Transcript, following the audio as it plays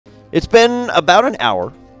It's been about an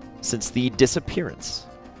hour since the disappearance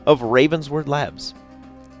of Ravensward Labs.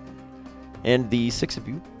 And the 6 of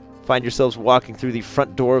you find yourselves walking through the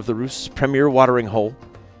front door of the Roost's premier watering hole,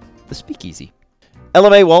 the Speakeasy.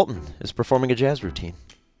 LMA Walton is performing a jazz routine,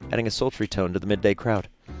 adding a sultry tone to the midday crowd.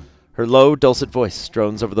 Her low, dulcet voice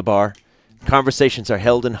drones over the bar. Conversations are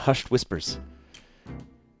held in hushed whispers.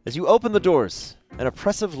 As you open the doors, an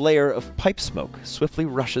oppressive layer of pipe smoke swiftly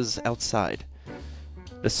rushes outside.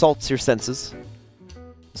 It assaults your senses.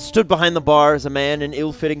 Stood behind the bar is a man in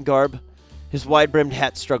ill-fitting garb, his wide-brimmed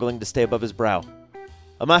hat struggling to stay above his brow.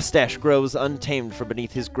 A mustache grows untamed from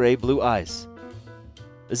beneath his gray-blue eyes.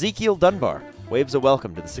 Ezekiel Dunbar waves a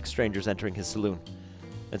welcome to the 6 strangers entering his saloon,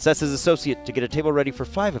 and sets his associate to get a table ready for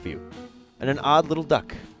 5 of you, and an odd little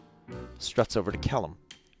duck struts over to Callum,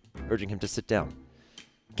 urging him to sit down.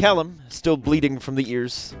 Callum, still bleeding from the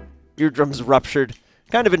ears, eardrums ruptured,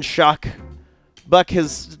 kind of in shock. Buck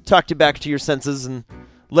has talked you back to your senses and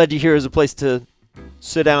led you here as a place to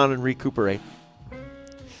sit down and recuperate.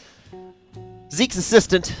 Zeke's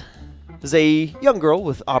assistant is a young girl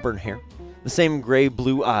with auburn hair, the same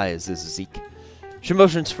gray-blue eyes as Zeke. She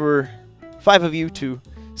motions for 5 of you to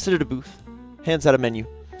sit at a booth, hands out a menu,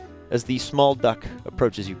 as the small duck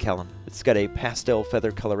approaches you, Callum. It's got a pastel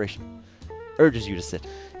feather coloration. Urges you to sit.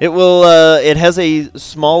 It has a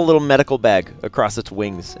small little medical bag across its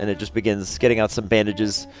wings, and it just begins getting out some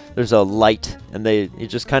bandages. There's a light, and it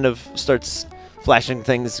just kind of starts flashing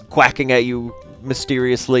things, quacking at you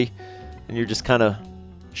mysteriously, and you're just kind of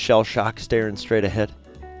shell-shocked, staring straight ahead.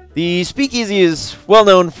 The Speakeasy is well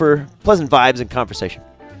known for pleasant vibes and conversation,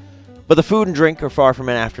 but the food and drink are far from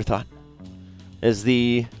an afterthought, as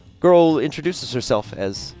the girl introduces herself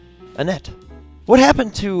as Annette. What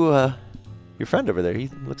happened to your friend over there? He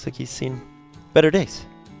looks like he's seen better days.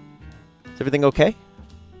 Is everything okay?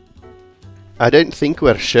 I don't think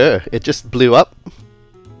we're sure. It just blew up.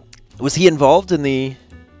 Was he involved in the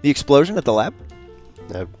explosion at the lab?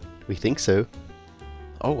 We think so.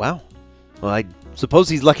 Oh, wow. Well, I suppose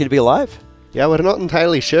he's lucky to be alive. Yeah, we're not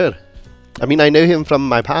entirely sure. I mean, I know him from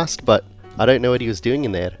my past, but I don't know what he was doing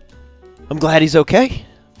in there. I'm glad he's okay,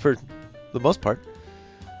 for the most part.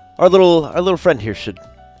 Our little friend here should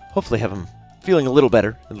hopefully have him feeling a little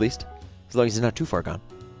better, at least, as long as he's not too far gone.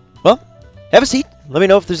 Well, have a seat. Let me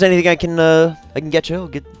know if there's anything I can get you. I'll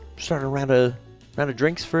get started a round of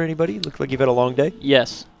drinks for anybody. Looks like you've had a long day.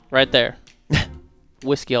 Yes, right there.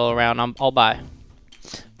 Whiskey all around. I'll buy.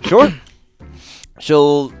 Sure.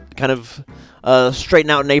 She'll kind of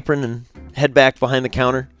straighten out an apron and head back behind the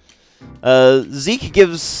counter. Zeke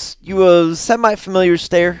gives you a semi-familiar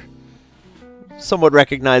stare. Somewhat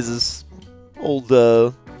recognizes old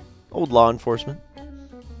law enforcement.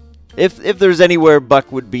 If there's anywhere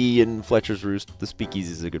Buck would be in Fletcher's Roost, the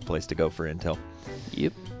Speakeasy is a good place to go for intel.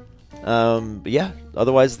 Yep. But yeah,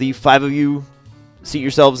 otherwise the 5 of you seat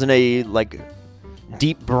yourselves in a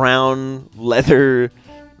deep brown leather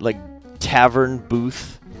tavern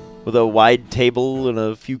booth with a wide table and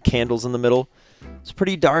a few candles in the middle. It's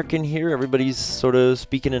pretty dark in here. Everybody's sort of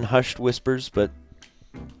speaking in hushed whispers, but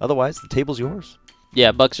otherwise the table's yours.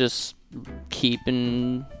 Yeah, Buck's just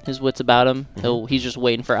keeping his wits about him. He's just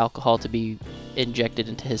waiting for alcohol to be injected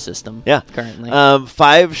into his system. Yeah. Currently.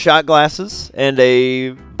 5 shot glasses and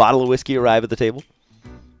a bottle of whiskey arrive at the table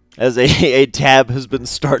as a tab has been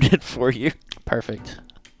started for you. Perfect.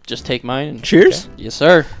 Just take mine. And cheers. Okay. Yes,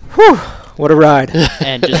 sir. Whew, what a ride.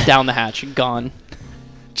 And just down the hatch. Gone.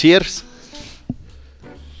 Cheers.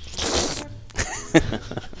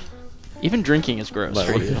 Even drinking is gross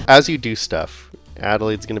for you. As you do stuff,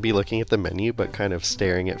 Adelaide's going to be looking at the menu, but kind of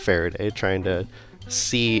staring at Faraday, trying to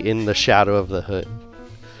see in the shadow of the hood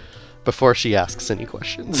before she asks any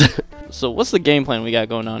questions. So what's the game plan we got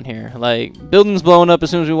going on here? Buildings blowing up as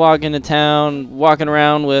soon as we walk into town, walking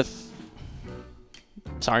around with,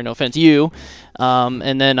 sorry, no offense, you,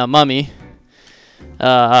 and then a mummy,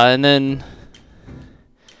 and then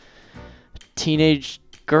teenager,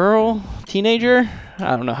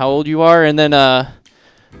 I don't know how old you are, and then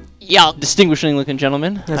yeah, distinguishing looking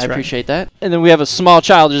gentleman. That's I right. appreciate that. And then we have a small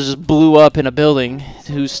child who just blew up in a building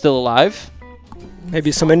who's still alive.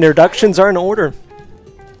 Maybe some introductions are in order.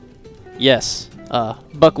 Yes.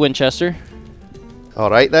 Buck Winchester.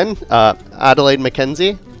 All right, then. Adelaide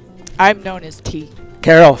Mackenzie. I'm known as T.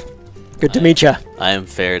 Carol, good to meet you. I am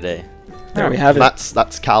Faraday. There we have it.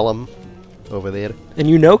 That's Callum over there. And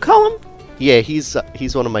you know Callum? Yeah, he's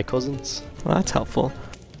one of my cousins. Well, that's helpful.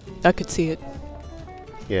 I could see it.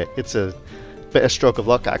 Yeah, it's a bit of stroke of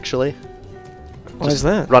luck, actually. Why is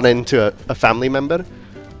that? Run into a family member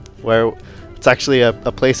where It's actually a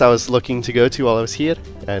place I was looking to go to while I was here,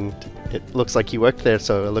 and it looks like he worked there,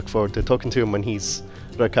 so I look forward to talking to him when he's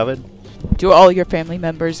recovered. Do all your family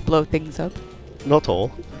members blow things up? Not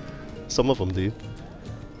all. Some of them do.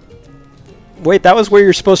 Wait, that was where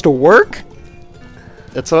you're supposed to work?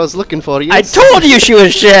 That's what I was looking for, I yes. told you she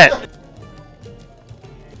was shit!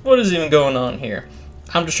 What is even going on here?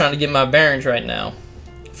 I'm just trying to get my bearings right now.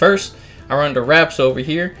 First, I run to Raps over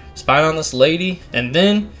here, spy on this lady, and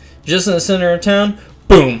then, just in the center of town,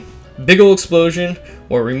 boom! Big ol' explosion,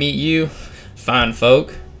 where we meet you, fine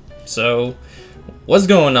folk. So, what's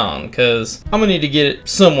going on? Cause I'm gonna need to get it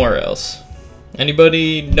somewhere else.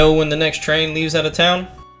 Anybody know when the next train leaves out of town?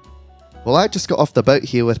 Well, I just got off the boat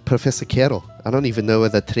here with Professor Carroll. I don't even know where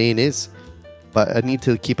the train is. But I need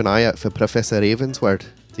to keep an eye out for Professor Ravensword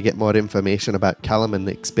to get more information about Callum and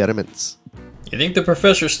the experiments. You think the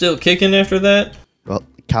professor's still kicking after that? Well,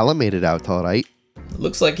 Callum made it out alright. It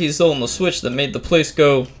looks like he's holding the switch that made the place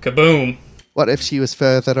go kaboom. What if she was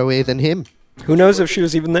further away than him? Who knows if she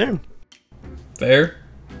was even there? Fair.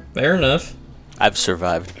 Fair enough. I've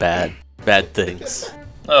survived bad things.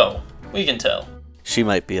 Oh, we can tell. She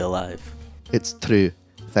might be alive. It's true.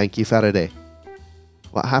 Thank you, Faraday.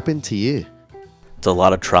 What happened to you? It's a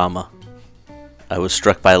lot of trauma. I was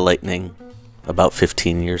struck by lightning about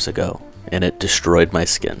 15 years ago, and it destroyed my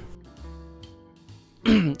skin.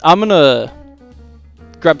 I'm gonna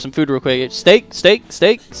grab some food real quick. Steak.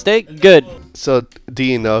 Good. So, do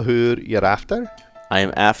you know who you're after? I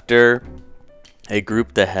am after a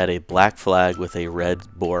group that had a black flag with a red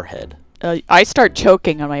boar head. I start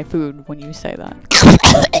choking on my food when you say that.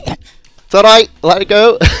 It's alright, let it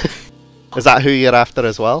go. Is that who you're after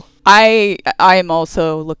as well? I am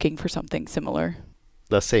also looking for something similar.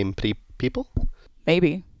 The same people?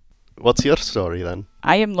 Maybe. What's your story then?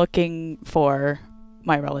 I am looking for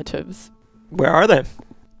my relatives. Where are they?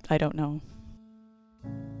 I don't know.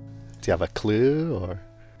 Do you have a clue, or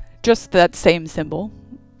Just that same symbol.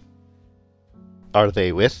 are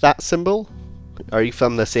they with that symbol? Are you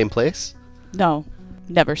from the same place? No,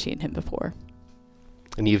 never seen him before.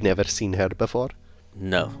 And you've never seen her before?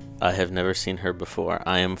 No, I have never seen her before.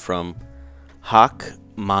 I am from Hak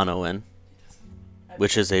Manoen,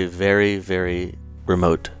 which is a very, very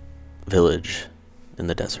remote village in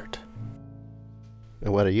the desert.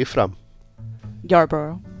 And where are you from?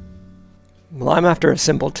 Yarborough. Well, I'm after a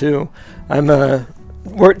symbol too.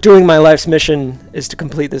 We're doing my life's mission is to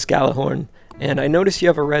complete this Galahorn, and I notice you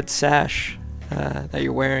have a red sash that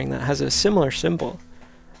you're wearing that has a similar symbol.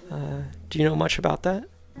 Do you know much about that?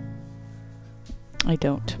 I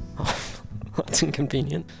don't. That's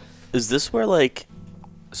inconvenient. Is this where,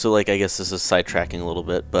 so I guess this is sidetracking a little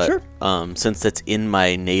bit, but Sure. Since it's in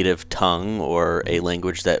my native tongue or a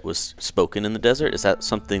language that was spoken in the desert, is that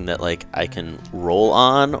something that I can roll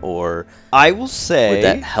on, or I will say, would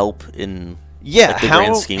that help in yeah. the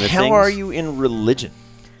grand scheme of how things? are you in religion?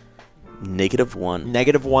 -1.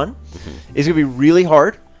 -1 is gonna be really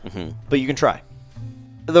hard, but you can try.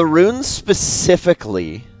 The runes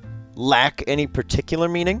specifically lack any particular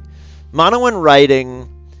meaning. Manoan writing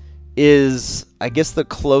is, I guess, the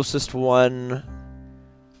closest one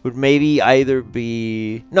would maybe either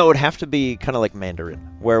be... No, it would have to be kind of like Mandarin,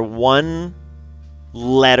 where one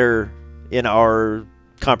letter in our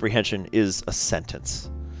comprehension is a sentence.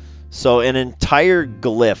 So an entire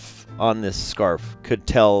glyph on this scarf could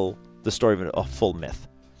tell the story of a full myth.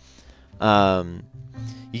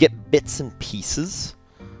 You get bits and pieces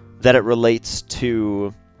that it relates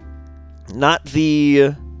to... Not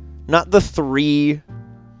the three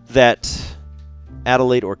that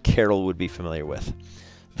Adelaide or Carol would be familiar with.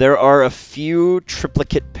 There are a few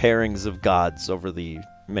triplicate pairings of gods over the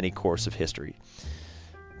many course of history.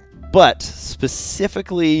 But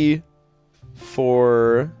specifically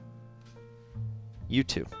for you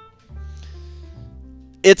two,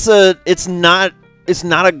 it's not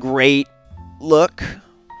a great look,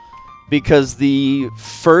 because the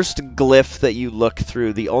first glyph that you look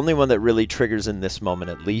through, the only one that really triggers in this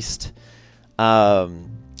moment at least,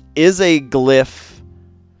 is a glyph.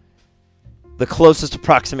 The closest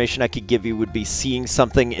approximation I could give you would be seeing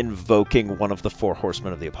something invoking one of the 4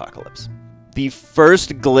 horsemen of the apocalypse. The first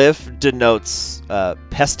glyph denotes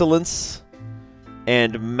pestilence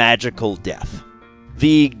and magical death.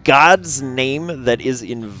 The god's name that is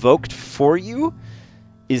invoked for you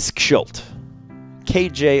is Kjolt.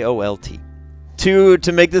 Kjolt.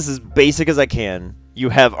 To make this as basic as I can, you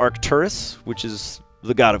have Arcturus, which is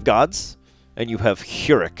the god of gods, and you have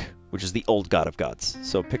Hurik, which is the old god of gods.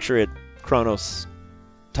 So picture it, Kronos,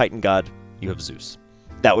 Titan god, you have Zeus.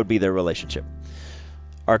 That would be their relationship.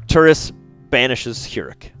 Arcturus banishes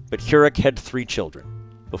Hurik, but Hurik had 3 children.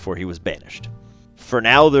 before he was banished. For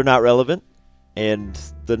now, they're not relevant, and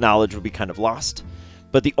the knowledge will be kind of lost.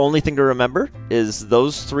 But the only thing to remember is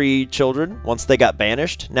those 3 children, once they got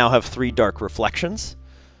banished, now have 3 dark reflections.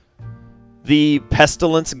 The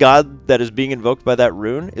pestilence god that is being invoked by that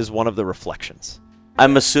rune is one of the reflections.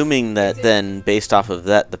 I'm assuming that then, based off of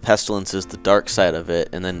that, the pestilence is the dark side of it,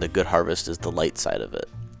 and then the good harvest is the light side of it.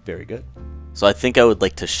 Very good. So I think I would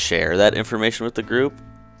like to share that information with the group.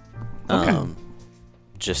 Okay.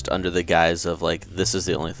 Just under the guise of, like, this is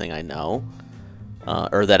the only thing I know,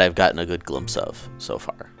 or that I've gotten a good glimpse of so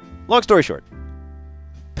far. Long story short,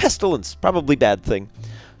 pestilence, probably bad thing.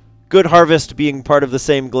 Good harvest being part of the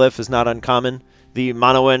same glyph is not uncommon. The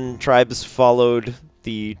Manoan tribes followed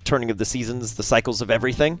the turning of the seasons, the cycles of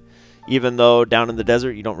everything. Even though down in the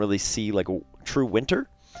desert you don't really see like a true winter,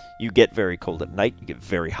 you get very cold at night, you get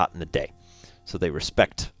very hot in the day. So they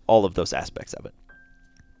respect all of those aspects of it.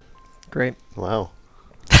 Great. Wow.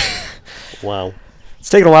 Wow. It's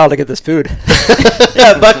taking a while to get this food.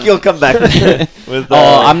 Yeah, Buck, you'll come back with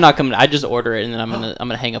I'm not coming. I just order it and then I'm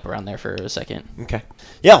gonna hang up around there for a second. Okay.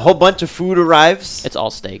 Yeah, a whole bunch of food arrives. It's all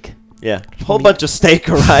steak. Yeah, a whole bunch of steak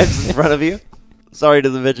arrives in front of you. Sorry to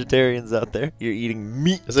the vegetarians out there. You're eating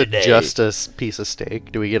meat Is it today. just a piece of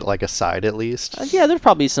steak? Do we get like a side at least? Yeah, there's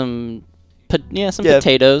probably some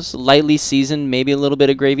potatoes, lightly seasoned, maybe a little bit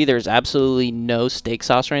of gravy. There's absolutely no steak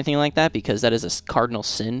sauce or anything like that because that is a cardinal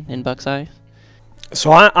sin in Buck's eye.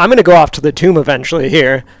 So I'm going to go off to the tomb eventually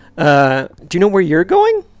here. Do you know where you're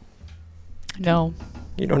going? No.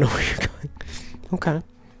 You don't know where you're going. Okay.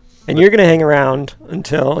 And you're going to hang around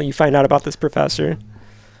until you find out about this professor.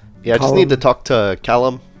 Yeah, I just need to talk to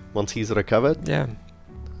Callum once he's recovered, Yeah.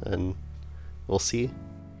 and we'll see.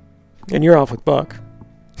 And you're off with Buck.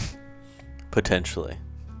 Potentially.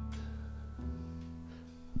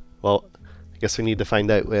 Well, I guess we need to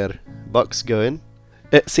find out where Buck's going.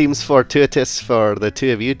 It seems fortuitous for the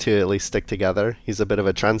 2 of you to at least stick together. He's a bit of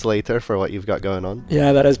a translator for what you've got going on.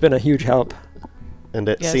 Yeah, that has been a huge help. And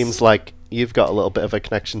it Yes. seems like you've got a little bit of a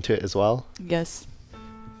connection to it as well. Yes.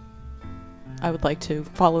 I would like to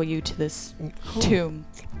follow you to this tomb.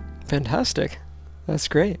 Fantastic. That's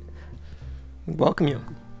great. We welcome you.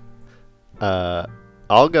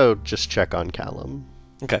 I'll go just check on Callum.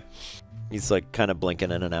 Okay. He's like kind of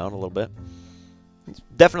blinking in and out a little bit. He's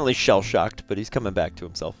definitely shell-shocked, but he's coming back to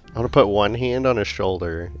himself. I want to put one hand on his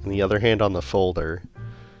shoulder and the other hand on the folder.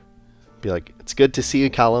 Be like, it's good to see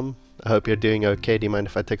you, Callum. I hope you're doing okay. Do you mind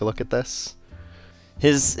if I take a look at this?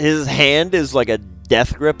 His hand is like a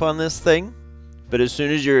death grip on this thing, but as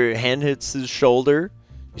soon as your hand hits his shoulder,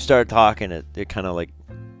 you start talking, it kind of like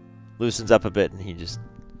loosens up a bit, and he just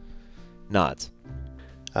nods.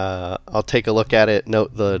 I'll take a look at it,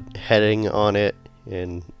 note the heading on it,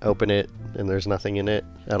 and open it, and there's nothing in it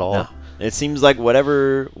at all. No. It seems like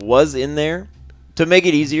whatever was in there, to make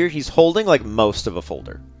it easier, he's holding like most of a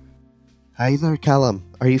folder. Hi there, Callum.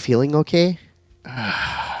 Are you feeling okay?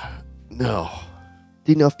 No.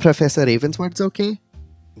 Do you know if Professor Ravensword's okay?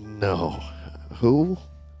 No. Who?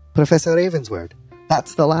 Professor Ravensword.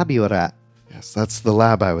 That's the lab you were at. Yes, that's the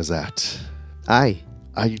lab I was at. Aye.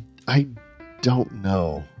 I don't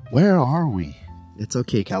know. Where are we? It's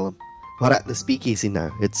okay, Callum. We're at the Speakeasy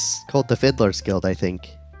now. It's called the Fiddler's Guild, I think.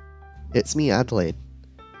 It's me, Adelaide.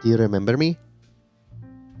 Do you remember me?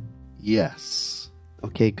 Yes.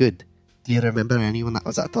 Okay, good. Do you remember anyone that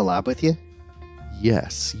was at the lab with you?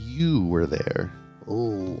 Yes, you were there.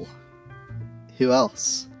 Oh. Who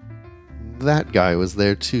else? That guy was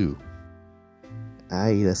there too.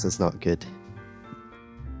 Aye, this is not good.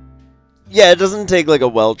 Yeah, it doesn't take like a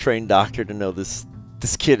well-trained doctor to know this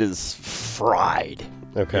kid is fried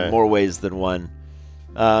Okay. in more ways than one.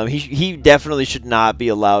 He definitely should not be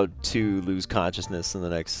allowed to lose consciousness in the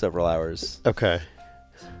next several hours. Okay.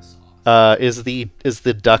 Is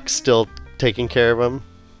the duck still taking care of him?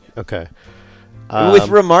 Okay. With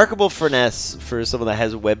remarkable finesse for someone that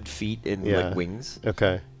has webbed feet and Yeah. like wings,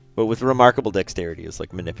 Okay. but with remarkable dexterity, is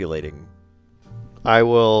like manipulating. I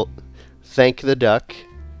will thank the duck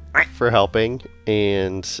for helping,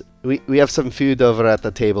 and we have some food over at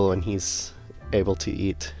the table when he's able to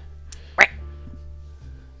eat.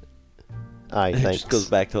 Aye, It thanks. just goes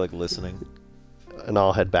back to like listening. And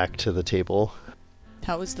I'll head back to the table.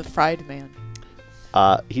 How is the fried man?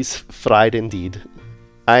 He's fried indeed.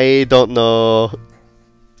 I don't know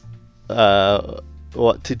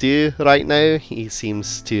what to do right now. He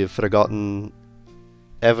seems to have forgotten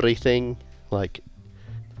everything, like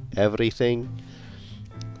everything.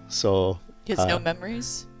 So He has no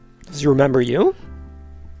memories? Does he remember you?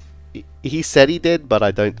 he said he did, but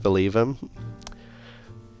I don't believe him.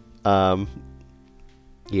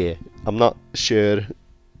 Yeah, I'm not sure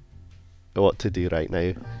what to do right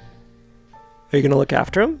now. Are you going to look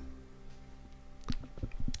after him?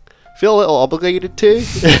 Feel a little obligated to,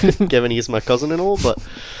 given he's my cousin and all, but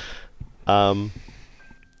I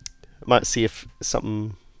might see if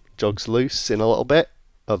something jogs loose in a little bit.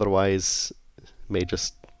 Otherwise, may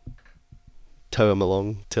just tow him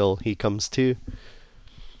along till he comes to.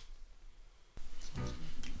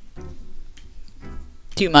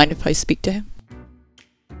 Do you mind if I speak to him?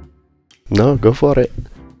 No, go for it.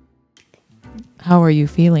 How are you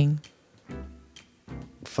feeling?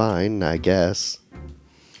 Fine, I guess.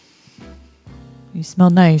 You smell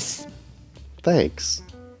nice. Thanks.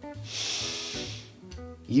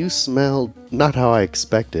 You smell not how I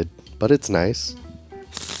expected, but it's nice.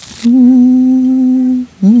 Pull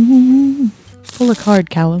a card,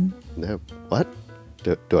 Callum. What?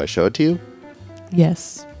 Do I show it to you?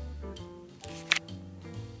 Yes.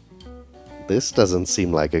 This doesn't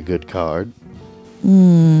seem like a good card.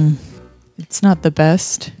 It's not the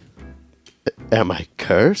best. Am I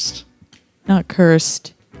cursed? Not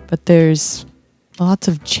cursed, but there's lots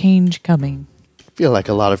of change coming. Feel like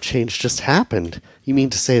a lot of change just happened. You mean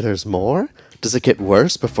to say there's more? Does it get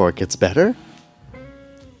worse before it gets better?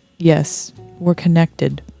 Yes, we're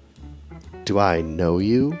connected. Do I know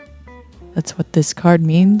you? That's what this card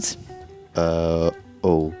means.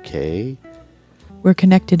 Okay. We're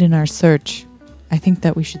connected in our search. I think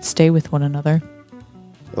that we should stay with one another.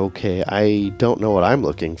 Okay, I don't know what I'm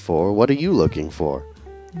looking for. What are you looking for?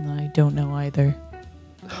 I don't know either.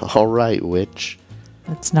 Alright, witch.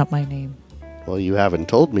 That's not my name. Well, you haven't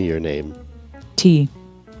told me your name. T.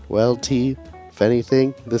 Well, T, if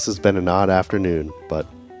anything, this has been an odd afternoon, but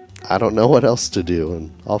I don't know what else to do,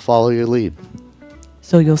 and I'll follow your lead.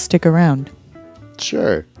 So you'll stick around.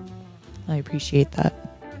 Sure. I appreciate that.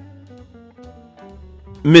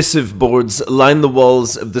 Missive boards line the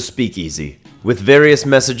walls of the Speakeasy, with various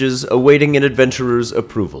messages awaiting an adventurer's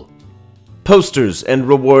approval. Posters and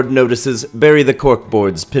reward notices bury the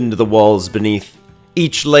corkboards pinned to the walls beneath,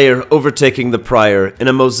 each layer overtaking the prior in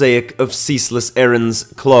a mosaic of ceaseless errands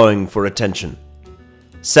clawing for attention.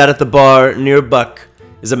 Sat at the bar near Buck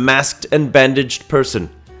is a masked and bandaged person,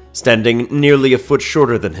 standing nearly a foot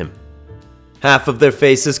shorter than him. Half of their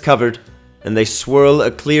face is covered, and they swirl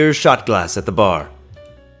a clear shot glass at the bar.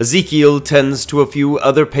 Ezekiel tends to a few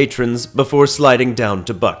other patrons before sliding down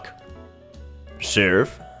to Buck.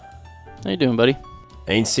 Sheriff? How you doing, buddy?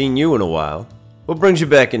 Ain't seen you in a while. What brings you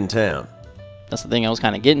back in town? That's the thing I was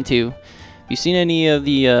kind of getting to. You seen any of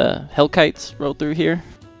the Hellkites roll through here?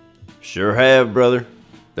 Sure have, brother.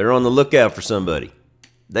 They're on the lookout for somebody.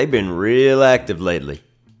 They've been real active lately.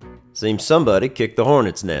 Seems somebody kicked the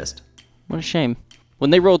hornet's nest. What a shame. When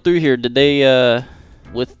they rolled through here, did they,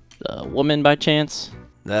 with a woman by chance?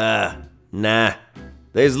 Nah.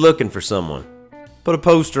 They's looking for someone. Put a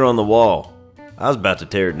poster on the wall. I was about to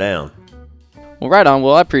tear it down. Well, right on.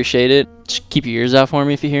 Well, I appreciate it. Just keep your ears out for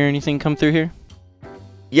me if you hear anything come through here.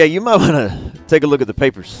 Yeah, you might want to take a look at the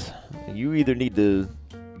papers. You either need to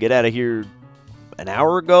get out of here an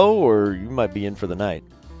hour ago, or you might be in for the night.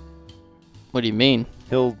 What do you mean?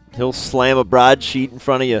 He'll slam a broadsheet in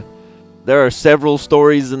front of you. There are several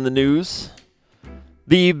stories in the news.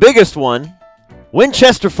 The biggest one,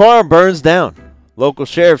 Winchester Farm burns down. Local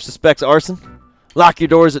sheriff suspects arson. Lock your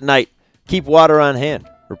doors at night. Keep water on hand.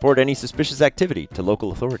 Report any suspicious activity to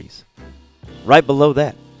local authorities. Right below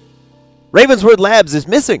that, Ravenswood Labs is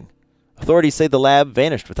missing. Authorities say the lab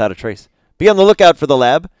vanished without a trace. Be on the lookout for the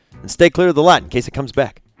lab and stay clear of the lot in case it comes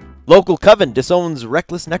back. Local coven disowns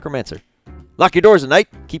reckless necromancer. Lock your doors at night.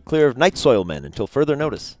 Keep clear of night soil men until further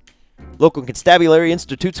notice. Local constabulary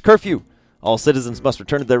institutes curfew. All citizens must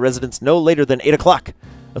return to their residence no later than 8 o'clock.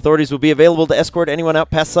 Authorities will be available to escort anyone out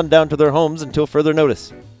past sundown to their homes until further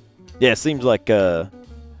notice. Yeah, seems like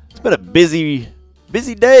it's been a busy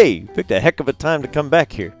day. Picked a heck of a time to come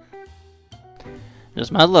back here.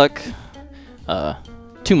 Just my luck.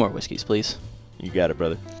 2 more whiskeys, please. You got it,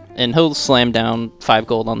 brother. And he'll slam down 5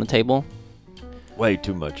 gold on the table. Way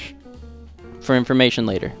too much. For information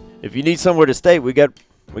later. If you need somewhere to stay, we got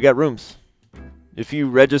rooms. If you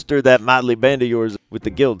register that motley band of yours with the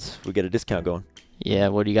guilds, we get a discount going. Yeah,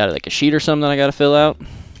 what do you got? Like a sheet or something I got to fill out?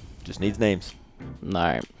 Just needs names.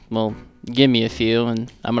 Alright, well, give me a few,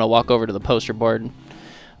 and I'm going to walk over to the poster board. I'm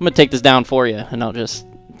going to take this down for you, and I'll just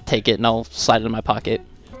take it, and I'll slide it in my pocket.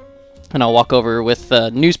 And I'll walk over with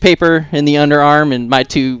newspaper in the underarm and my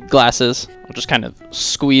 2 glasses. I'll just kind of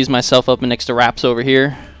squeeze myself up next to Raps over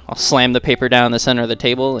here. I'll slam the paper down in the center of the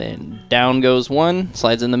table, and down goes one,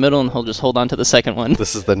 slides in the middle, and he'll just hold on to the second one.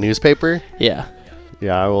 This is the newspaper? Yeah.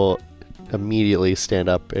 Yeah, I will immediately stand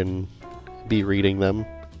up and be reading them.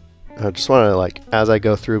 I just want to, like, as I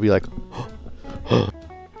go through, be like,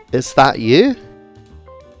 is that you?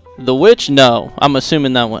 The witch? No. I'm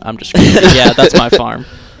assuming that one. I'm just yeah, that's my farm.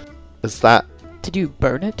 Is that... Did you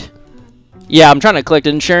burn it? Yeah, I'm trying to collect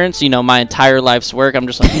insurance, you know, my entire life's work. I'm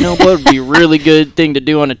just like, you know what would be a really good thing to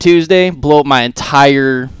do on a Tuesday? Blow up my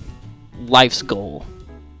entire life's goal.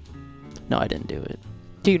 No, I didn't do it.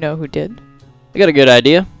 Do you know who did? I got a good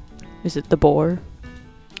idea. Is it the boar?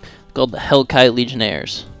 Called the Hellkite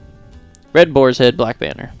Legionnaires. Red Boar's Head, Black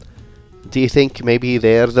Banner. Do you think maybe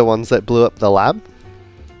they're the ones that blew up the lab?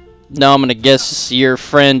 No, I'm gonna guess your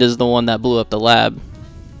friend is the one that blew up the lab.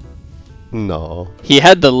 No. He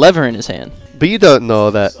had the lever in his hand. But you don't know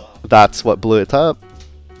that that's what blew it up.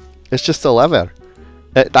 It's just a lever.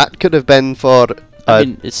 That could have been for... I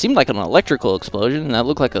mean, it seemed like an electrical explosion, and that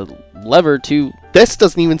looked like a lever to... This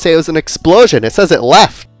doesn't even say it was an explosion. It says it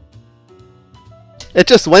left. It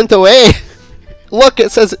just went away. Look,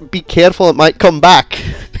 it says be careful, it might come back.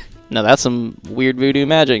 Now that's some weird voodoo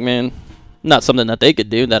magic, man. Not something that they could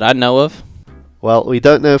do that I know of. Well, we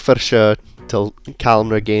don't know for sure till Callum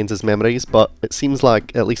regains his memories, but it seems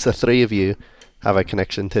like at least the three of you have a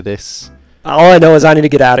connection to this. All I know is I need to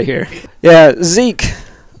get out of here. Yeah, Zeke,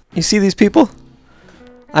 you see these people?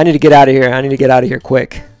 I need to get out of here. I need to get out of here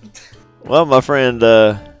quick. Well, my friend,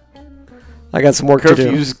 I got some work to do.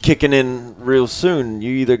 curfew's kicking in real soon.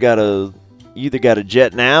 You either gotta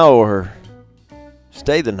jet now or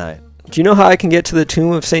stay the night. Do you know how I can get to the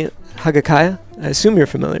tomb of Saint Hagakaya? I assume you're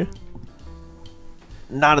familiar.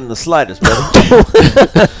 Not in the slightest,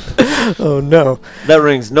 brother. Oh no. That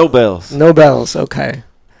rings no bells. No bells. Okay.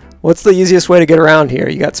 What's the easiest way to get around here?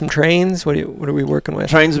 You got some trains? What are we working with?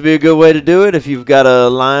 Trains would be a good way to do it if you've got a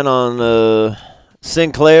line on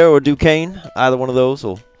Sinclair or Duquesne. Either one of those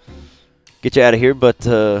will get you out of here. But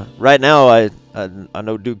right now, I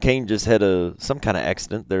know Duquesne just had some kind of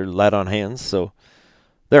accident. They're light on hands, so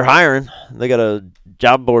they're hiring. They got a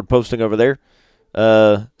job board posting over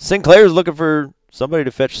there. Sinclair's looking for somebody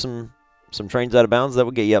to fetch some trains out of bounds. That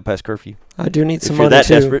would get you out past curfew. I do need If some you're money that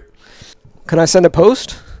too. desperate. Can I send a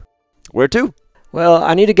post? Where to? Well,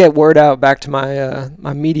 I need to get word out back to my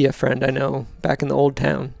my media friend I know back in the old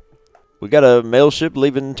town. We got a mail ship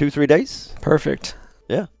leaving 2-3 days. Perfect.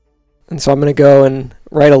 Yeah. And so I'm going to go and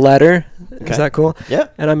write a letter. Okay. Is that cool? Yeah.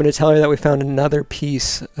 And I'm going to tell her that we found another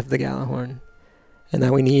piece of the Galahorn and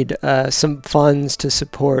that we need some funds to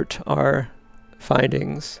support our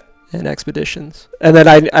findings and expeditions. And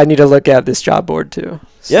then I need to look at this job board too.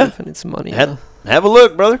 See Yeah. if I need some money. Have a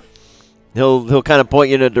look, brother. He'll kind of point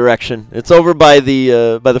you in a direction. It's over by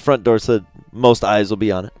the front door, so most eyes will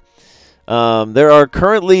be on it. There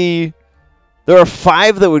are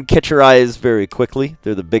 5 that would catch your eyes very quickly.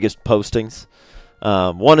 They're the biggest postings.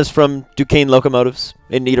 One is from Duquesne Locomotives,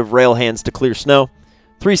 in need of rail hands to clear snow.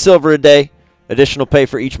 3 silver a day. Additional pay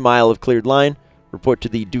for each mile of cleared line. Report to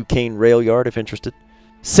the Duquesne Rail Yard if interested.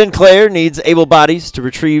 Sinclair needs able bodies to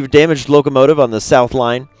retrieve damaged locomotive on the South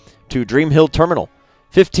Line to Dream Hill Terminal.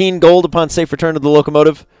 15 gold upon safe return of the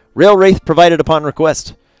locomotive. Rail wraith provided upon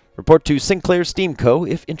request. Report to Sinclair Steam Co.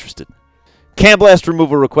 if interested. Camblast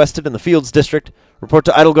removal requested in the Fields District. Report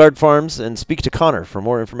to Idleguard Farms and speak to Connor for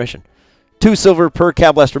more information. 2 silver per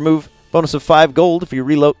Camblast remove. Bonus of 5 gold if you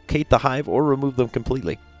relocate the hive or remove them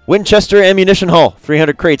completely. Winchester Ammunition Hall.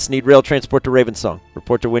 300 crates need rail transport to Ravensong.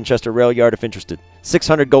 Report to Winchester Rail Yard if interested.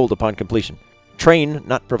 600 gold upon completion. Train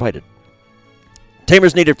not provided.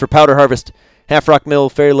 Tamers needed for powder harvest. Half Rock Mill,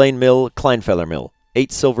 Fairy Lane Mill, Kleinfeller Mill.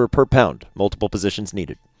 8 silver per pound. Multiple positions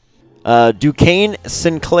needed. Duquesne,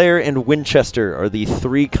 Sinclair, and Winchester are the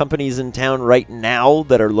 3 companies in town right now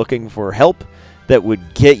that are looking for help that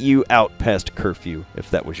would get you out past curfew, if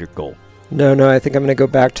that was your goal. No, I think I'm going to go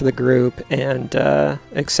back to the group and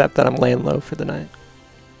accept that I'm laying low for the night.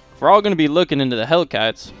 If we're all going to be looking into the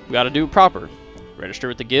Hellkites, we got to do it proper. Register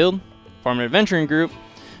with the guild, form an adventuring group,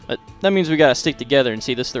 but that means we got to stick together and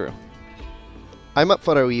see this through. I'm up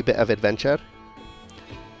for a wee bit of adventure.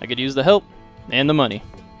 I could use the help and the money.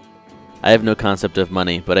 I have no concept of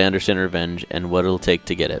money, but I understand revenge and what it'll take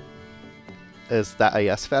to get it. Is that a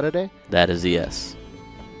yes, Faraday? That is a yes.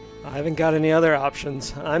 I haven't got any other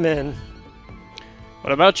options. I'm in.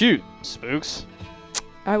 What about you, Spooks?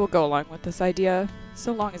 I will go along with this idea,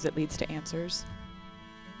 so long as it leads to answers.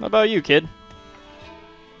 What about you, kid?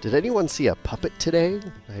 Did anyone see a puppet today?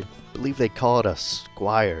 I believe they call it a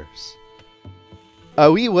squires.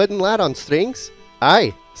 A wee wooden lad on strings?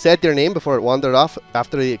 Aye, said their name before it wandered off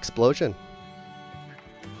after the explosion.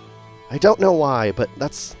 I don't know why, but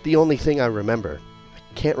that's the only thing I remember. I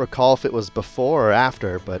can't recall if it was before or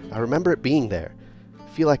after, but I remember it being there. I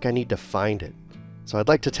feel like I need to find it. So I'd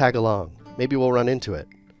like to tag along. Maybe we'll run into it.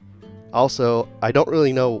 Also, I don't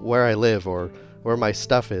really know where I live or where my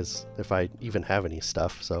stuff is, if I even have any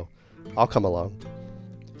stuff, so I'll come along.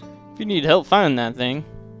 If you need help finding that thing,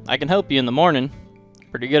 I can help you in the morning.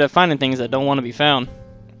 Pretty good at finding things that don't want to be found.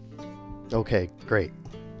 Okay, great.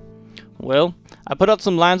 Well, I put out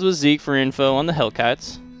some lines with Zeke for info on the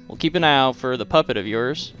Hellkites. We'll keep an eye out for the puppet of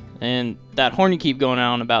yours, and that horn you keep going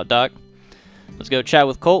on about, Doc. Let's go chat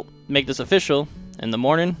with Colt, make this official. In the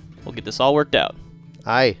morning, we'll get this all worked out.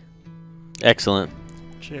 Aye. Excellent.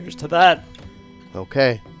 Cheers to that.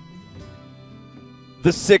 Okay.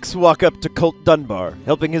 The six walk up to Colt Dunbar,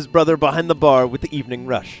 helping his brother behind the bar with the evening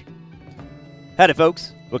rush. Howdy,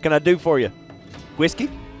 folks. What can I do for you? Whiskey?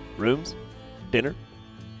 Rooms? Dinner?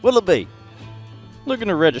 What'll it be? Looking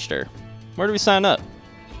to register. Where do we sign up?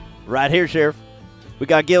 Right here, Sheriff. We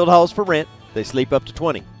got guild halls for rent. They sleep up to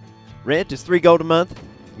 20. Rent is 3 gold a month,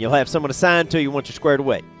 and you'll have someone assigned to you once you're squared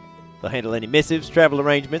away. They'll handle any missives, travel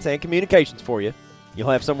arrangements, and communications for you. You'll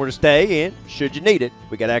have somewhere to stay, and should you need it,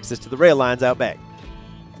 we got access to the rail lines out back.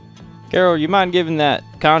 Carol, you mind giving that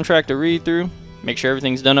contract a read through? Make sure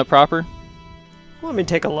everything's done up proper? Let me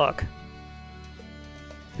take a look.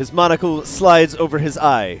 His monocle slides over his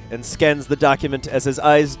eye and scans the document as his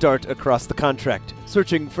eyes dart across the contract,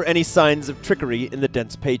 searching for any signs of trickery in the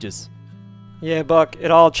dense pages. Yeah, Buck, it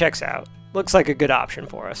all checks out. Looks like a good option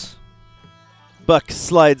for us. Buck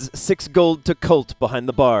slides 6 gold to Colt behind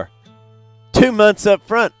the bar. 2 months up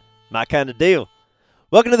front. My kind of deal.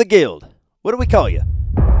 Welcome to the guild. What do we call you?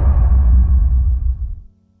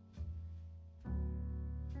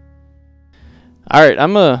 Alright,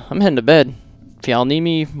 I'm heading to bed. If y'all need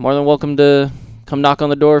me, more than welcome to come knock on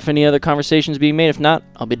the door if any other conversation's being made. If not,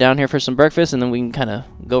 I'll be down here for some breakfast and then we can kind of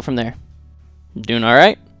go from there. Doing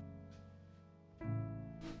alright?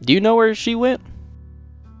 Do you know where she went?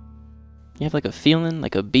 You have like a feeling,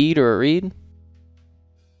 like a bead or a read?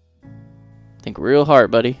 Think real hard,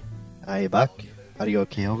 buddy. Aye, Buck. Are you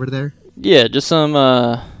okay over there? Yeah, just some,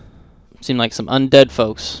 seem like some undead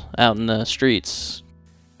folks out in the streets.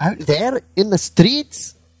 Out there in the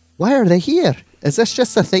streets? Why are they here? Is this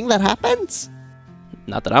just a thing that happens?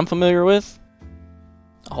 Not that I'm familiar with.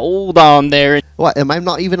 Hold on there. What, am I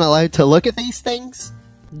not even allowed to look at these things?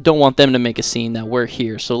 Don't want them to make a scene that we're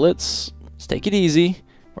here, so let's take it easy.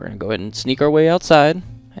 We're going to go ahead and sneak our way outside,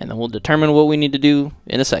 and then we'll determine what we need to do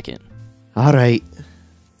in a second. Alright.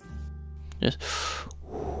 Just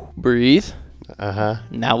breathe. Uh-huh.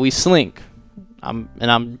 Now we slink.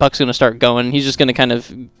 Buck's going to start going. He's just going to kind of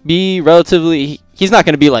be relatively... He's not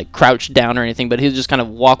going to be like crouched down or anything, but he'll just kind of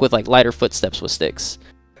walk with like lighter footsteps with sticks.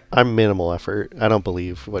 I'm minimal effort. I don't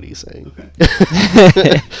believe what he's saying.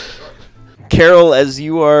 Carol, as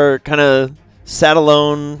you are kind of sat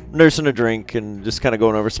alone, nursing a drink, and just kind of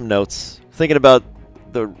going over some notes, thinking about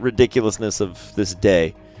the ridiculousness of this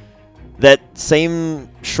day, that same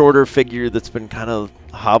shorter figure that's been kind of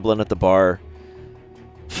hobbling at the bar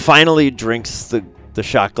finally drinks the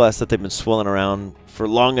shot glass that they've been swilling around for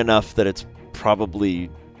long enough that it's probably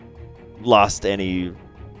lost any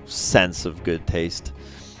sense of good taste.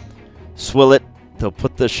 Swill it, they'll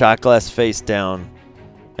put the shot glass face down,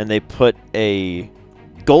 and they put a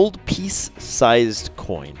gold piece-sized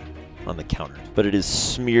coin on the counter, but it is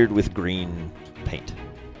smeared with green paint.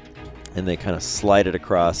 And they kind of slide it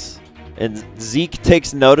across. And Zeke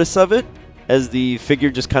takes notice of it as the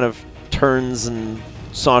figure just kind of turns and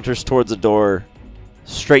saunters towards the door,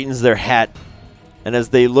 straightens their hat, and as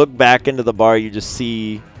they look back into the bar, you just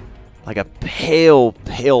see like a pale,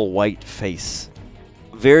 pale white face.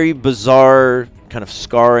 Very bizarre kind of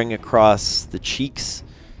scarring across the cheeks.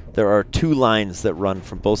 There are 2 lines that run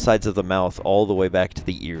from both sides of the mouth all the way back to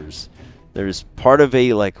the ears. There's part of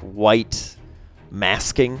a like white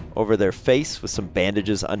masking over their face with some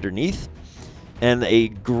bandages underneath, and a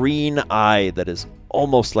green eye that is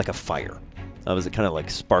almost like a fire. As it kind of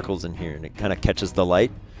like sparkles in here and it kind of catches the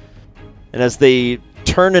light. And as they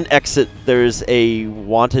turn and exit, there's a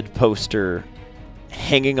wanted poster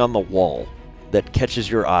hanging on the wall that catches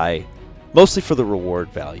your eye, mostly for the reward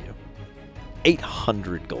value.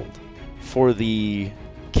 800 gold for the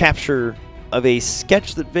capture of a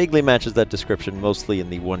sketch that vaguely matches that description, mostly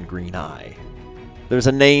in the one green eye. There's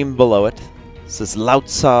a name below it. It says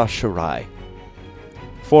Lautza Shirai.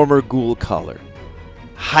 Former ghoul caller.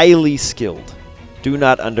 Highly skilled. Do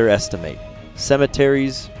not underestimate.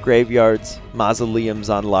 Cemeteries, graveyards,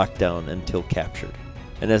 mausoleums on lockdown until captured.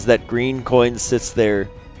 And as that green coin sits there,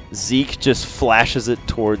 Zeke just flashes it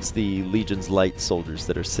towards the Legion's Light soldiers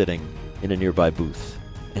that are sitting in a nearby booth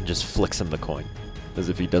and just flicks him the coin as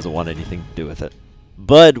if he doesn't want anything to do with it.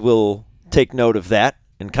 Bud will take note of that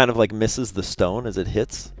and kind of like misses the stone as it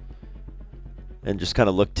hits. and just kind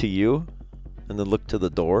of look to you and then look to the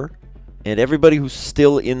door. And everybody who's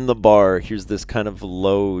still in the bar hears this kind of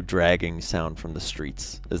low, dragging sound from the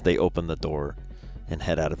streets as they open the door and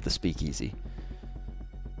head out of the speakeasy.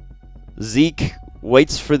 Zeke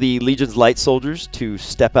waits for the Legion's light soldiers to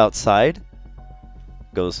step outside,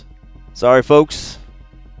 goes, "Sorry, folks,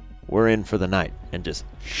 we're in for the night," and just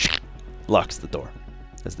locks the door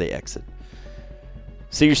as they exit.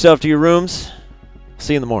 See yourself to your rooms.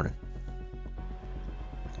 See you in the morning.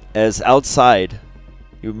 As outside,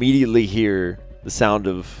 you immediately hear the sound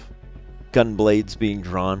of gun blades being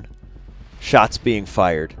drawn, shots being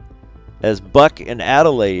fired. As Buck and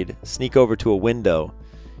Adelaide sneak over to a window,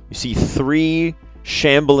 you see 3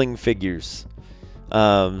 shambling figures.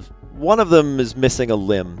 One of them is missing a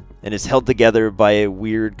limb and is held together by a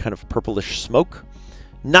weird kind of purplish smoke.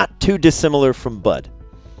 Not too dissimilar from Bud.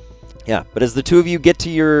 Yeah, but as the two of you get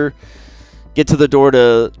to the door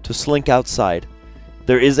to slink outside,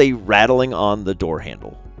 there is a rattling on the door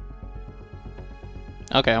handle.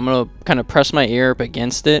 Okay, I'm gonna kind of press my ear up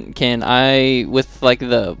against it. Can I, with like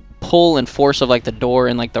the pull and force of like the door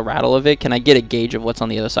and like the rattle of it, can I get a gauge of what's on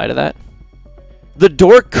the other side of that? The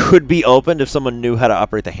door could be opened if someone knew how to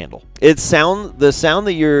operate the handle. The sound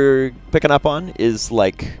that you're picking up on is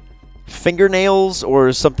like fingernails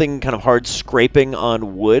or something kind of hard scraping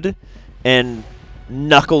on wood, and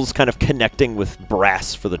knuckles kind of connecting with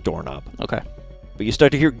brass for the doorknob. Okay. But you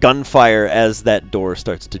start to hear gunfire as that door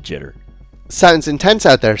starts to jitter. Sounds intense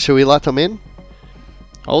out there. Should we let them in?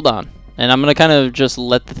 Hold on. And I'm going to kind of just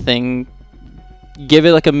let the thing, give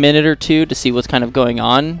it like a minute or two to see what's kind of going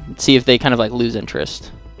on, see if they kind of like lose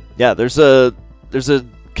interest. Yeah, there's a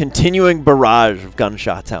continuing barrage of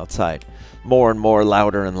gunshots outside. More and more,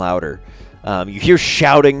 louder and louder. You hear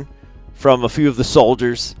shouting from a few of the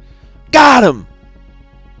soldiers. "Got him!"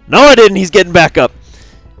 "No, I didn't. He's getting back up."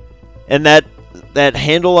 And that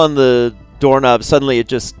handle on the doorknob, suddenly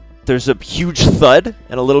there's a huge thud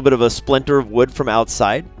and a little bit of a splinter of wood from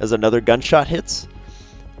outside as another gunshot hits.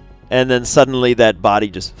 And then suddenly that body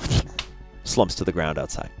just slumps to the ground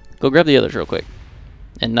outside. Go grab the others real quick.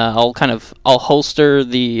 And I'll holster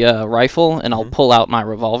the rifle and I'll pull out my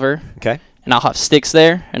revolver. Okay. And I'll have sticks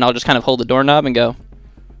there and I'll just kind of hold the doorknob and go,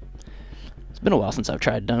 "It's been a while since I've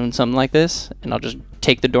tried doing something like this." And I'll just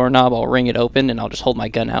take the doorknob, I'll ring it open, and I'll just hold my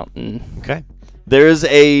gun out. And okay. There is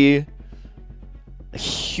a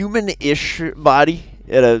human-ish body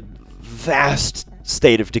in a vast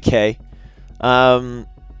state of decay.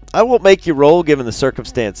 I won't make you roll given the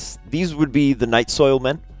circumstance. These would be the Night Soil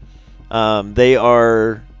Men. They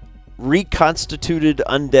are reconstituted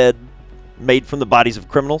undead made from the bodies of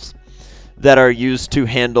criminals that are used to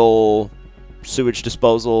handle sewage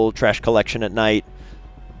disposal, trash collection at night.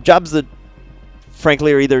 Jobs that,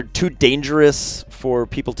 frankly, are either too dangerous for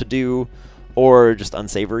people to do or just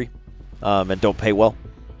unsavory and don't pay well.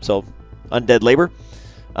 So, undead labor.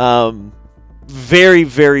 Very,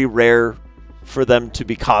 very rare for them to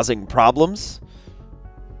be causing problems,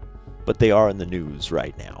 but they are in the news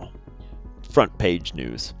right now. Front page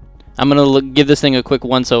news. I'm going to give this thing a quick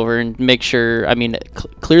once-over and make sure, I mean,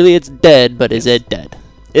 clearly it's dead, but is it dead?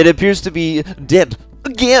 It appears to be dead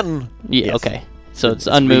again. Yeah, yes. Okay. So it's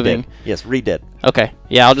unmoving. Re-dead. Yes, re-dead. Okay.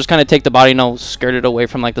 Yeah, I'll just kind of take the body and I'll skirt it away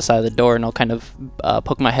from like the side of the door, and I'll kind of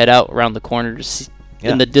poke my head out around the corner to see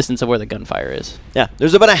in the distance of where the gunfire is. Yeah,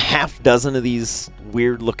 there's about a half dozen of these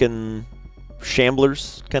weird-looking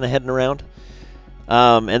shamblers kind of heading around.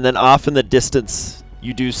 And then off in the distance,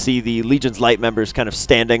 you do see the Legion's Light members kind of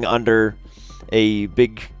standing under a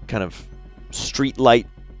big kind of street light,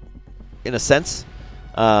 in a sense.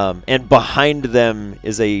 And behind them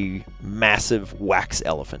is a massive wax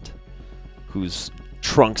elephant whose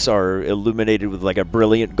trunks are illuminated with like a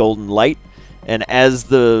brilliant golden light. And as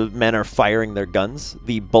the men are firing their guns,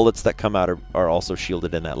 the bullets that come out are also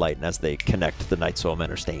shielded in that light. And as they connect, the Night Soil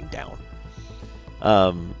Men are staying down.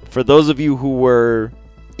 For those of you who were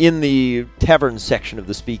in the tavern section of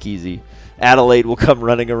the Speakeasy, Adelaide will come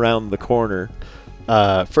running around the corner.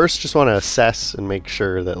 First, just want to assess and make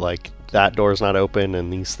sure that like that door's not open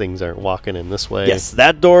and these things aren't walking in this way. Yes,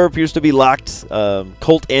 that door appears to be locked.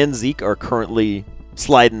 Colt and Zeke are currently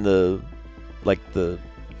sliding the drapes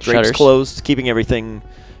Shutters closed, keeping everything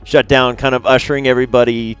shut down, kind of ushering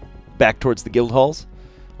everybody back towards the guild halls,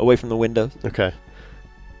 away from the windows. Okay.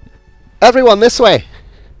 Everyone this way.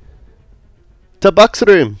 To Buck's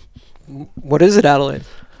room. What is it, Adelaide?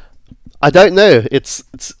 I don't know. It's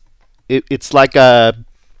like a...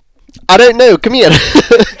 I don't know. Come here.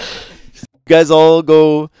 You guys all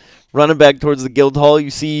go running back towards the guild hall. You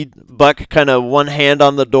see Buck kind of one hand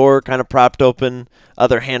on the door, kind of propped open,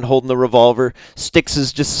 other hand holding the revolver. Styx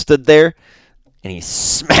has just stood there. and he's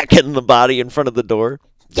smacking the body in front of the door.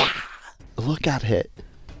 Yeah. Look at it.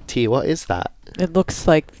 T, what is that? It looks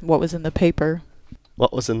like what was in the paper.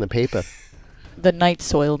 What was in the paper? The night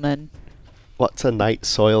soil men. What's a night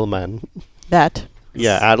soil man? That.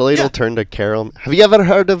 Yeah, Adelaide will turn to Carol. Have you ever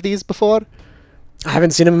heard of these before? I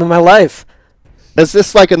haven't seen him in my life. Is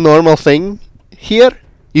this like a normal thing here?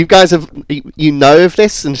 You guys you know of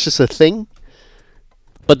this and it's just a thing?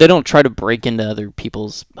 But they don't try to break into other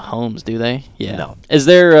people's homes, do they? Yeah. No. Is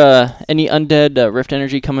there any undead rift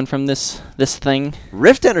energy coming from this thing?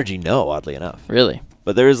 Rift energy, no, oddly enough. Really?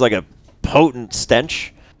 But there is like a potent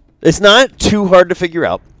stench. It's not too hard to figure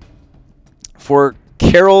out. For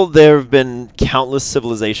Carol, there have been countless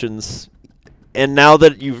civilizations, and now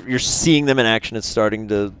that you're seeing them in action, it's starting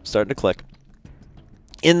to click.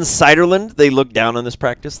 In Ciderland, they look down on this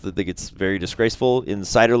practice. They think it's very disgraceful. In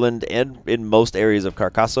Ciderland and in most areas of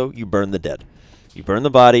Carcasso, you burn the dead. You burn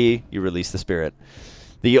the body, you release the spirit.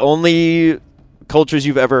 The only cultures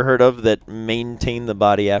you've ever heard of that maintain the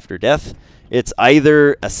body after death, it's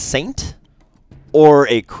either a saint or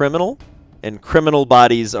a criminal. And criminal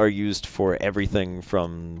bodies are used for everything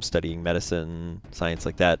from studying medicine, science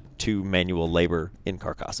like that, to manual labor in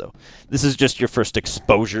Carcasso. This is just your first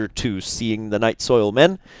exposure to seeing the night soil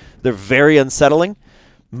men. They're very unsettling.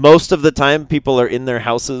 Most of the time, people are in their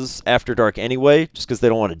houses after dark anyway, just because they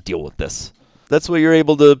don't want to deal with this. That's what you're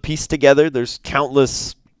able to piece together. There's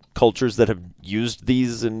countless cultures that have used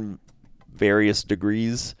these in various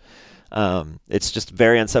degrees. It's just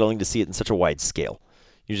very unsettling to see it in such a wide scale.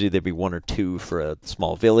 Usually there'd be 1 or 2 for a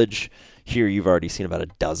small village. Here you've already seen about a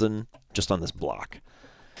dozen just on this block.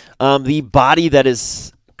 The body that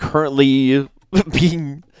is currently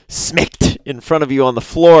being smacked in front of you on the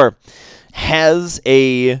floor has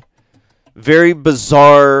a very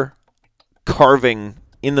bizarre carving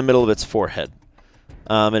in the middle of its forehead.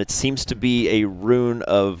 And it seems to be a rune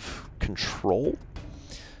of control.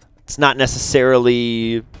 It's not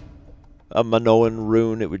necessarily a Minoan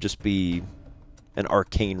rune. It would just be an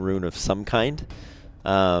arcane rune of some kind.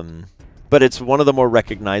 But it's one of the more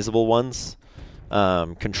recognizable ones.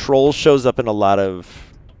 Control shows up in a lot of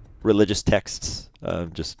religious texts,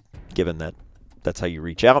 just given that that's how you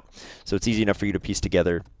reach out. So it's easy enough for you to piece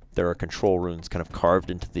together. There are control runes kind of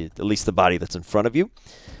carved into at least the body that's in front of you.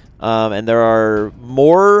 And there are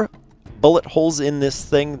more bullet holes in this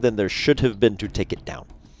thing than there should have been to take it down.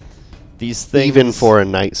 These things, even for a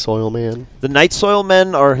night soil man? The night soil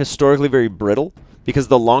men are historically very brittle because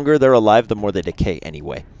the longer they're alive, the more they decay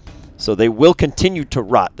anyway. So they will continue to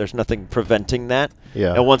rot. There's nothing preventing that.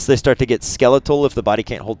 Yeah. And once they start to get skeletal, if the body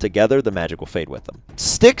can't hold together, the magic will fade with them.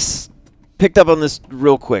 Styx picked up on this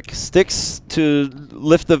real quick. Styx, to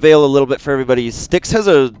lift the veil a little bit for everybody, Styx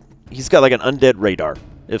has he's got like an undead radar.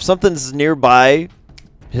 If something's nearby,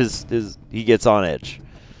 he gets on edge.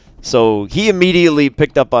 So he immediately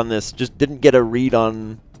picked up on this, just didn't get a read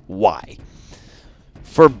on why.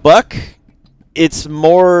 For Buck, it's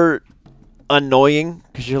more annoying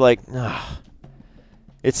because you're like,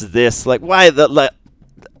 it's this. Like, why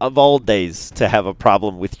of all days to have a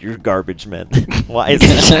problem with your garbage men? Why is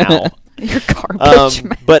it now? Your garbage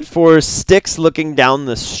man. But for Styx looking down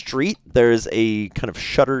the street, there's a kind of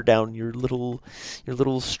shudder down your little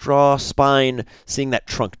straw spine, seeing that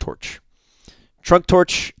trunk torch. Trunk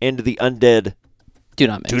torch and the undead do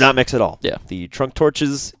not mix. Do not mix at all. Yeah. The trunk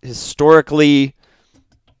torches, historically,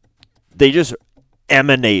 they just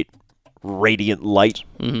emanate radiant light.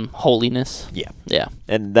 Holiness. Yeah. Yeah.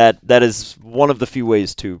 And that is one of the few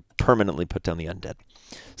ways to permanently put down the undead.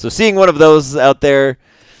 So seeing one of those out there,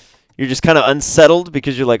 you're just kind of unsettled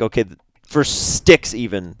because you're like, okay, for Styx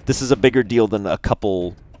even, this is a bigger deal than a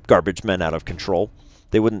couple garbage men out of control.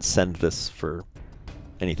 They wouldn't send this for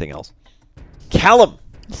anything else. Callum,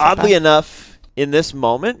 oddly enough, in this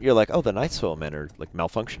moment, you're like, oh, the Night Soil men are like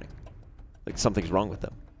malfunctioning. Like something's wrong with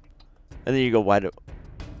them. And then you go, why do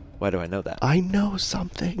I know that? I know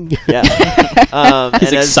something. Yeah.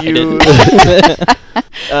 He's and as you,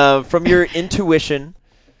 from your intuition,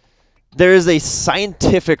 there is a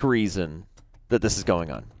scientific reason that this is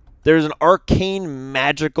going on. There's an arcane,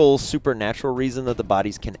 magical, supernatural reason that the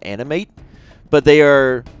bodies can animate, but they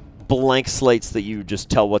are blank slates that you just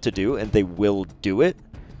tell what to do, and they will do it.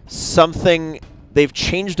 They've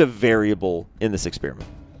changed a variable in this experiment.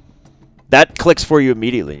 That clicks for you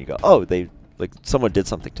immediately. You go, oh, someone did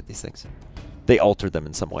something to these things. They altered them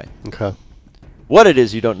in some way. Okay. What it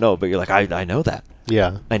is, you don't know, but you're like, I know that.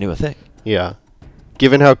 Yeah. I knew a thing. Yeah.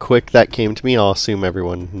 Given how quick that came to me, I'll assume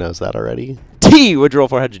everyone knows that already. T, what'd you roll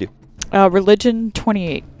for? How'd you do? Religion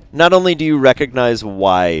 28. Not only do you recognize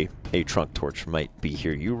why a trunk torch might be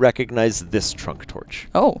here, you recognize this trunk torch.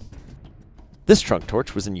 Oh. This trunk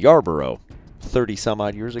torch was in Yarborough 30 some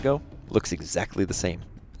odd years ago. Looks exactly the same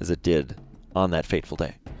as it did on that fateful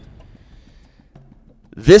day.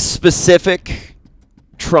 This specific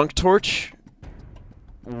trunk torch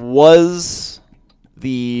was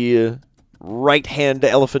the right-hand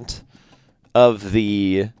elephant of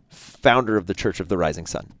the founder of the Church of the Rising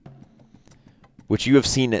Sun, which you have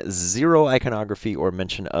seen zero iconography or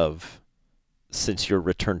mention of since your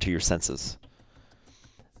return to your senses.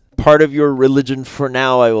 Part of your religion for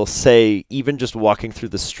now, I will say, even just walking through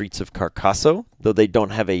the streets of Carcasso, though they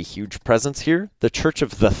don't have a huge presence here, the Church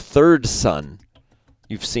of the Third Sun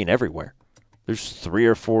you've seen everywhere. There's 3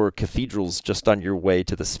 or 4 cathedrals just on your way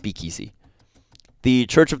to the Speakeasy. The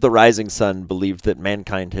Church of the Rising Sun believed that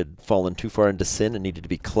mankind had fallen too far into sin and needed to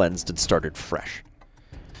be cleansed and started fresh.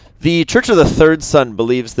 The Church of the Third Sun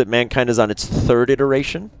believes that mankind is on its 3rd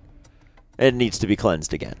iteration and needs to be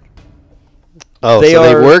cleansed again. Oh, they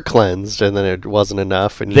were cleansed and then it wasn't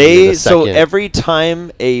enough and you needed a second. So every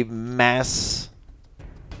time a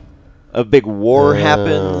big war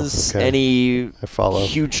happens, okay. any I follow.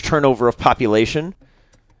 huge turnover of population,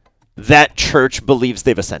 that church believes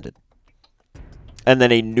they've ascended. And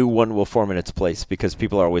then a new one will form in its place because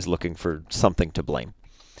people are always looking for something to blame.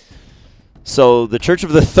 So the Church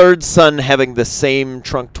of the Third Sun having the same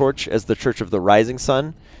trunk torch as the Church of the Rising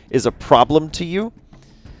Sun is a problem to you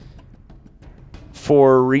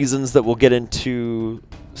for reasons that we'll get into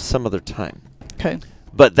some other time. Okay.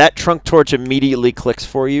 But that trunk torch immediately clicks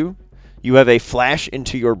for you. You have a flash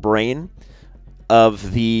into your brain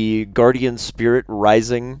of the guardian spirit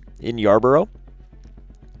rising in Yarborough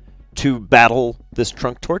to battle this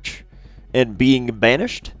trunk torch and being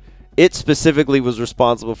banished. It specifically was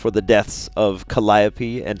responsible for the deaths of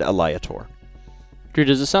Calliope and Eliator. Drew,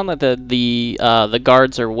 does it sound like the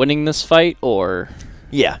guards are winning this fight, or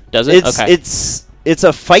Yeah. does it? Okay. It's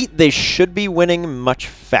a fight they should be winning much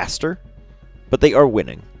faster, but they are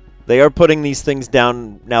winning. They are putting these things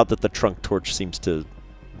down now that the trunk torch seems to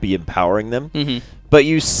be empowering them. Mm-hmm. But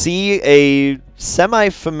you see a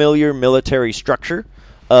semi-familiar military structure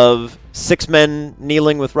of 6 men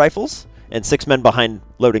kneeling with rifles and 6 men behind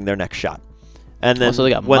loading their next shot. And then so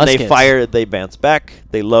they got when muskets. they fire, they bounce back,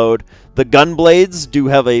 they load. The gun blades do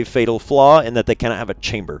have a fatal flaw in that they cannot have a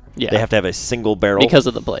chamber. Yeah. They have to have a single barrel. Because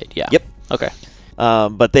of the blade, yeah. Yep. Okay.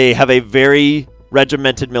 But they have a very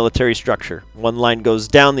regimented military structure. One line goes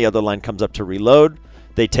down, the other line comes up to reload.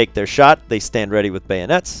 They take their shot, they stand ready with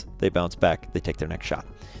bayonets, they bounce back, they take their next shot.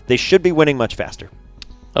 They should be winning much faster.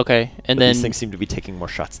 Okay, and But then these things seem to be taking more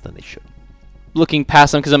shots than they should. looking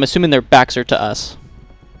past them, because I'm assuming their backs are to us.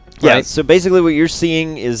 Yeah, Right? so basically what you're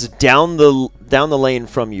seeing is down the lane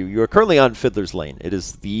from you. You are currently on Fiddler's Lane. It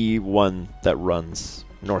is the one that runs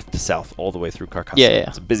north to south all the way through Carcassonne. Yeah.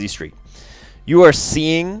 It's a busy street. You are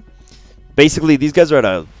seeing, basically, these guys are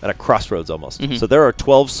at a crossroads almost. Mhm. So there are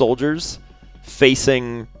 12 soldiers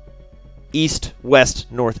facing east, west,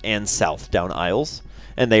 north, and south down aisles,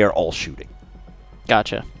 and they are all shooting.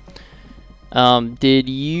 Gotcha. Did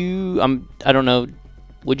you? I don't know.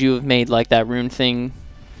 Would you have made like that rune thing?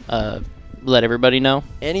 Let everybody know.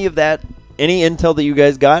 Any intel that you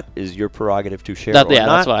guys got is your prerogative to share. Yeah, or not.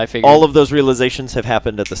 that's what I figured. All of those realizations have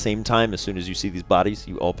happened at the same time. As soon as you see these bodies,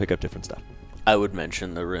 you all pick up different stuff. I would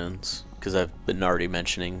mention the runes because I've been already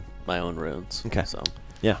mentioning my own runes. Okay. So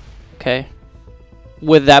Okay.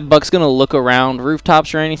 With that, Buck's gonna look around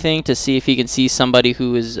rooftops or anything to see if he can see somebody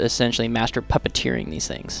who is essentially master puppeteering these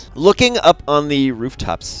things. Looking up on the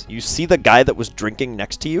rooftops, you see the guy that was drinking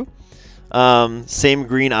next to you. Same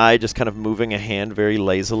green eye, just kind of moving a hand very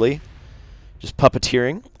lazily. Just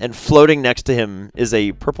puppeteering. And floating next to him is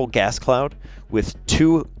a purple gas cloud with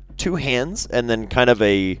two hands and then kind of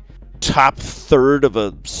a top third of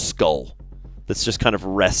a skull that's just kind of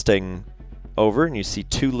resting over, and you see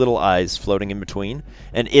 2 little eyes floating in between,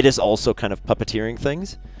 and it is also kind of puppeteering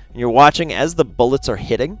things. And you're watching as the bullets are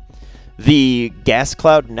hitting. The gas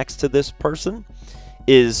cloud next to this person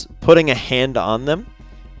is putting a hand on them,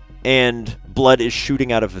 and blood is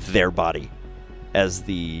shooting out of their body as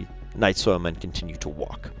the Night Soil Men continue to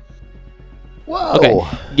walk. Whoa!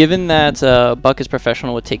 Okay. Given that Buck is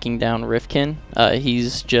professional with taking down Riftkin, he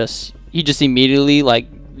just immediately like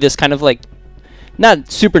this kind of like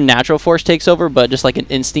not supernatural force takes over, but just like an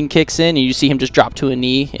instinct kicks in, and you see him just drop to a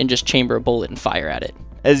knee and just chamber a bullet and fire at it.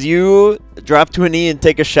 As you drop to a knee and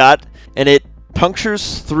take a shot, and it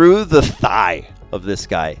punctures through the thigh of this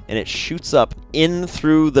guy, and it shoots up in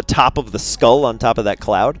through the top of the skull on top of that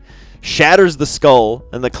cloud, shatters the skull,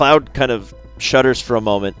 and the cloud kind of shudders for a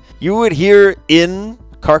moment. You would hear in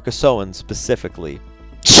Carcassonne specifically,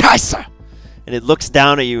 Scheiße! And it looks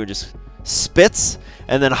down at you and just spits,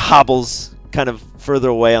 and then hobbles kind of further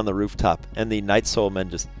away on the rooftop, and the Night Soul men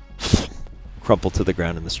just crumple to the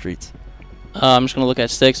ground in the streets. I'm just going to look at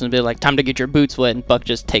Sticks and be like, time to get your boots wet, and Buck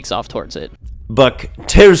just takes off towards it. Buck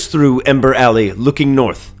tears through Ember Alley, looking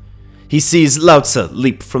north. He sees Lautza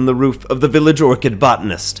leap from the roof of the village orchid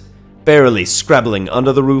botanist, barely scrabbling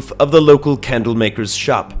onto the roof of the local candlemaker's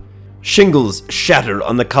shop. Shingles shatter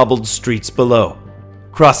on the cobbled streets below.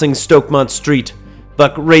 Crossing Stokemont Street,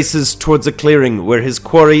 Buck races towards a clearing where his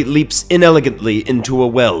quarry leaps inelegantly into a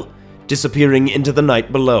well, disappearing into the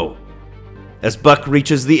night below. As Buck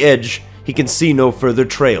reaches the edge, he can see no further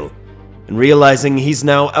trail, and realizing he's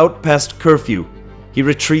now out past curfew, he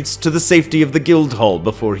retreats to the safety of the guild hall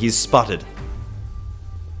before he's spotted.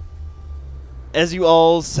 As you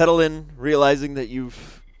all settle in, realizing that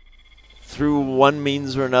you've, through one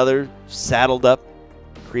means or another, saddled up,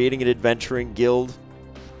 creating an adventuring guild.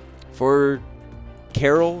 For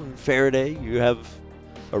Carol and Faraday, you have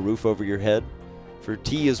a roof over your head. For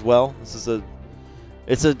T as well,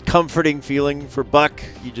 it's a comforting feeling. For Buck,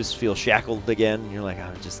 you just feel shackled again. You're like,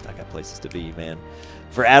 I got places to be, man.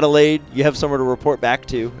 For Adelaide, you have somewhere to report back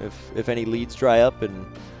to if any leads dry up. And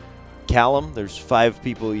Callum, there's 5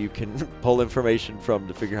 people you can pull information from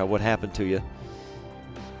to figure out what happened to you.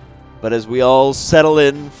 But as we all settle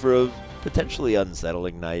in for a potentially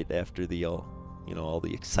unsettling night after the all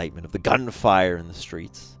the excitement of the gunfire in the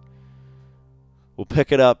streets, we'll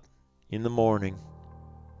pick it up in the morning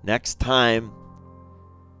next time.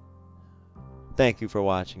 Thank you for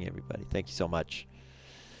watching, everybody. Thank you so much.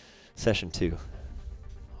 Session 2.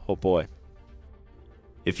 Oh boy.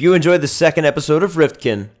 If you enjoyed the second episode of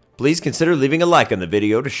Riftkin, please consider leaving a like on the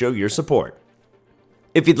video to show your support.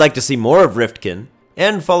 If you'd like to see more of Riftkin,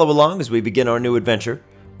 and follow along as we begin our new adventure,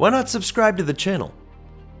 why not subscribe to the channel?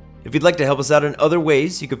 If you'd like to help us out in other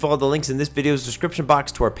ways, you can follow the links in this video's description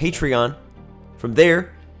box to our Patreon. From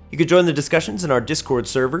there, you can join the discussions in our Discord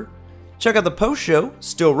server, check out the post-show,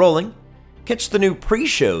 still rolling, catch the new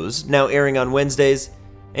pre-shows, now airing on Wednesdays,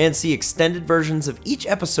 and see extended versions of each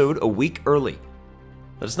episode a week early.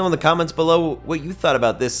 Let us know in the comments below what you thought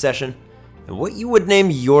about this session, and what you would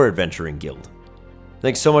name your adventuring guild.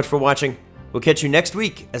 Thanks so much for watching. We'll catch you next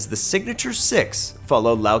week as the Signature 6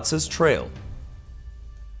 follow Lautza's trail.